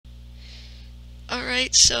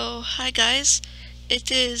Alright, so hi guys.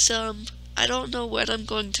 It is I don't know when I'm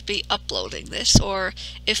going to be uploading this or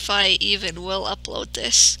if I even will upload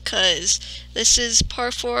this, cause this is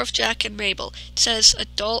part 4 of Jack and Mabel. It says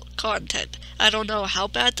adult content. I don't know how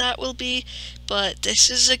bad that will be, but this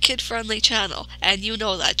is a kid-friendly channel, and you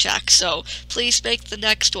know that, Jack, so please make the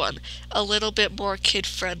next one a little bit more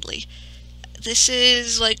kid-friendly. This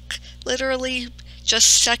is like literally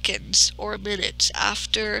just seconds or minutes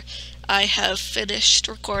after I have finished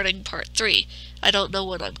recording part 3. I don't know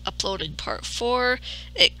when I'm uploading part 4.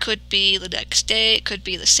 It could be the next day, it could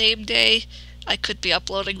be the same day. I could be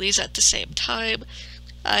uploading these at the same time.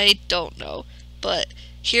 I don't know. But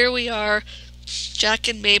here we are, Jack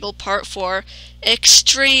and Mabel part 4.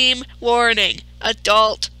 Extreme warning,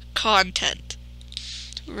 adult content.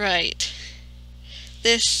 Right.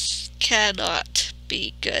 This cannot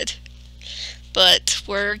be good. But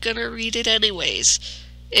we're gonna read it anyways.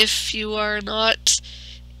 If you are not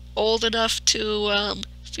old enough to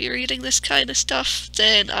be reading this kind of stuff,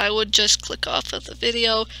 then I would just click off of the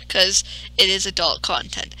video, because it is adult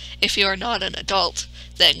content. If you are not an adult,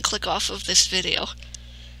 then click off of this video.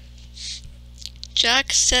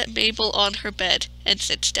 Jack set Mabel on her bed and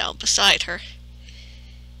sits down beside her.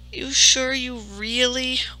 "You sure you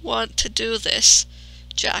really want to do this?"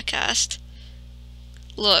 Jack asked.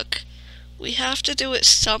 "Look, we have to do it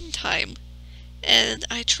sometime, and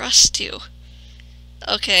I trust you."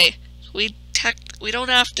 Okay, we don't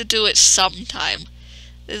have to do it sometime.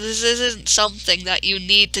 This isn't something that you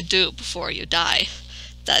need to do before you die.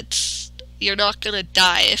 You're not gonna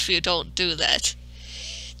die if you don't do that.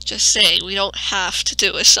 Just saying, we don't have to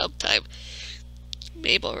do it sometime.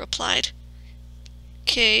 Mabel replied.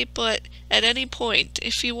 "Okay, but at any point,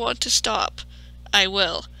 if you want to stop, I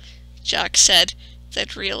will," Jack said, then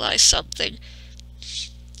realized something.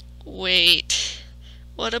 Wait,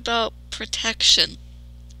 what about protection?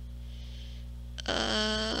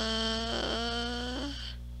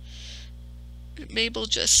 Mabel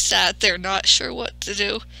just sat there, not sure what to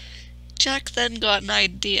do. Jack then got an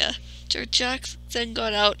idea. Jack then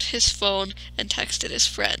got out his phone and texted his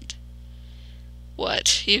friend.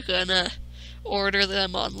 "What, you gonna order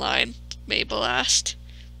them online?" Mabel asked.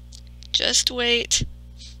 "Just wait,"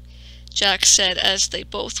 Jack said as they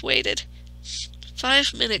both waited.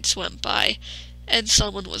 5 minutes went by, and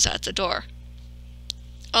someone was at the door.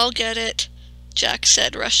 "I'll get it," Jack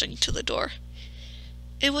said, rushing to the door.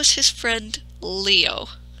 It was his friend, Leo.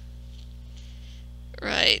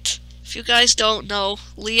 Right. If you guys don't know,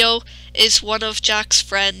 Leo is one of Jack's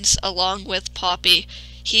friends, along with Poppy.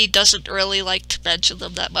 He doesn't really like to mention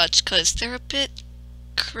them that much, because they're a bit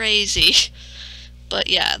crazy. But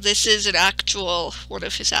yeah, this is one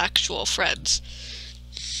of his actual friends.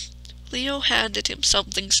 Leo handed him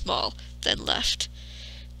something small, then left.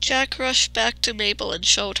 Jack rushed back to Mabel and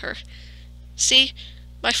showed her. "See,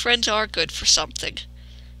 my friends are good for something,"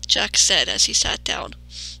 Jack said as he sat down.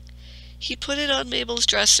 He put it on Mabel's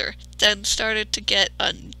dresser, then started to get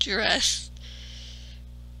undressed.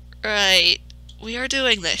 "Right, we are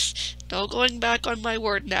doing this. No going back on my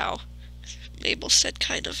word now," Mabel said,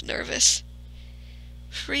 kind of nervous.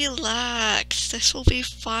 "Relax, this will be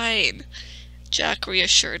fine," Jack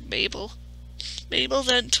reassured Mabel. Mabel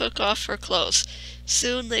then took off her clothes.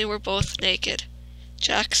 Soon they were both naked,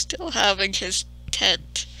 Jack still having his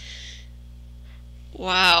tent.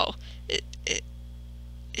 "Wow,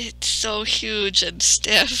 it's so huge and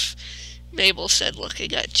stiff," Mabel said,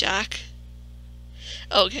 looking at Jack.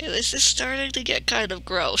 Okay, this is starting to get kind of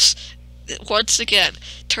gross. Once again,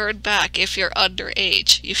 turn back if you're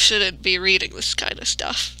underage. You shouldn't be reading this kind of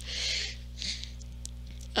stuff.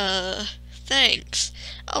 Thanks.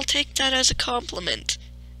 I'll take that as a compliment."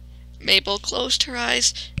 Mabel closed her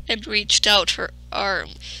eyes and reached out her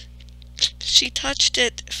arm. She touched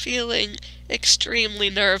it, feeling extremely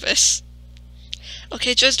nervous.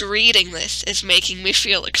 Okay, just reading this is making me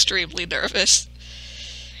feel extremely nervous.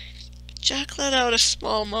 Jack let out a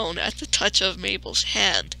small moan at the touch of Mabel's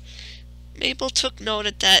hand. Mabel took note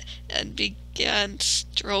of that and began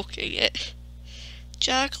stroking it.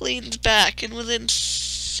 Jack leaned back, and within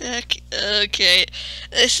okay,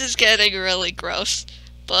 this is getting really gross,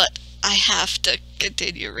 but I have to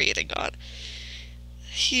continue reading on.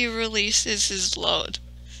 He releases his load.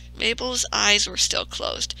 Mabel's eyes were still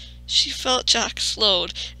closed. She felt Jack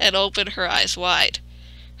slowed and opened her eyes wide.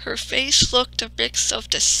 Her face looked a mix of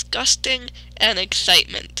disgusting and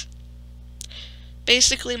excitement.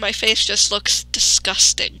 Basically, my face just looks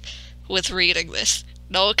disgusting with reading this.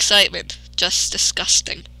 No excitement, just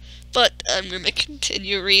disgusting. But I'm gonna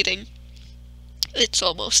continue reading. It's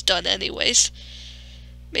almost done anyways.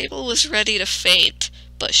 Mabel was ready to faint,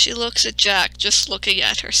 but she looks at Jack, just looking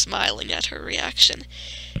at her, smiling at her reaction.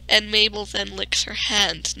 And Mabel then licks her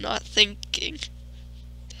hand, not thinking.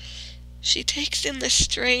 She takes in this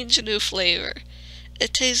strange new flavor.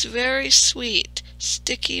 It tastes very sweet, tastes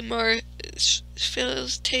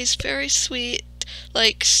very sweet,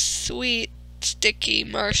 like sweet, sticky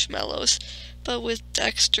marshmallows, but with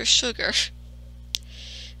extra sugar.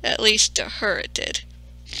 At least to her it did.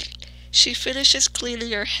 She finishes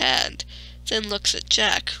cleaning her hand, then looks at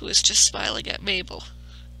Jack, who is just smiling at Mabel.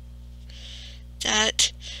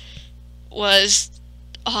 That was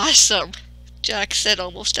awesome, Jack said,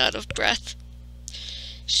 almost out of breath.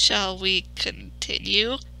 Shall we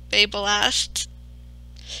continue? Mabel asked.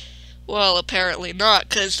 Well, apparently not,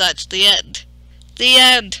 'cause that's the end. The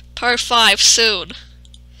end! Part 5 soon.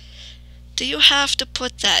 Do you have to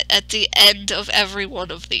put that at the end of every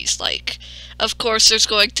one of these? Like, of course there's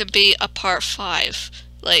going to be a part 5.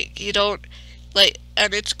 Like, you don't, like,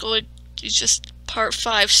 and it's going to just part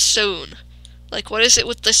 5 soon. Like, what is it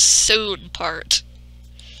with the soon part?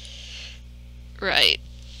 Right.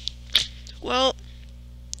 Well,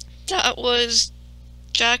 that was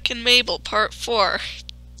Jack and Mabel part 4.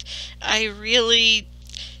 I really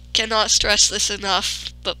cannot stress this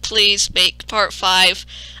enough, but please make part 5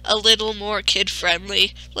 a little more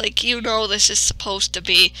kid-friendly. Like, you know this is supposed to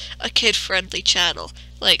be a kid-friendly channel.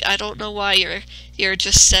 Like, I don't know why you're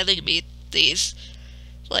just sending me these.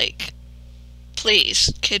 Like,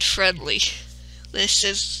 please, kid-friendly. This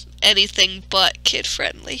is anything but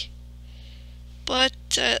kid-friendly. But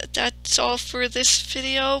that's all for this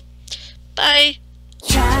video. Bye!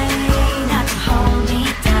 Try not to hold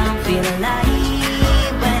me down, feel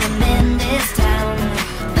alive when I'm in this town.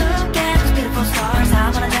 Look at those beautiful stars, I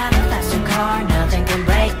wanna drive a faster car. Nothing can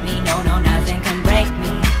break me, no, no, nothing can break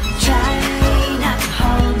me. Try not to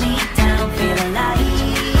hold me down, feel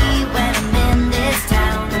alive when I'm in this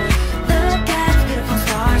town. Look at those beautiful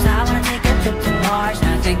stars, I wanna take a trip to Mars.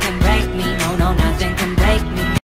 Nothing can break me, no, no, nothing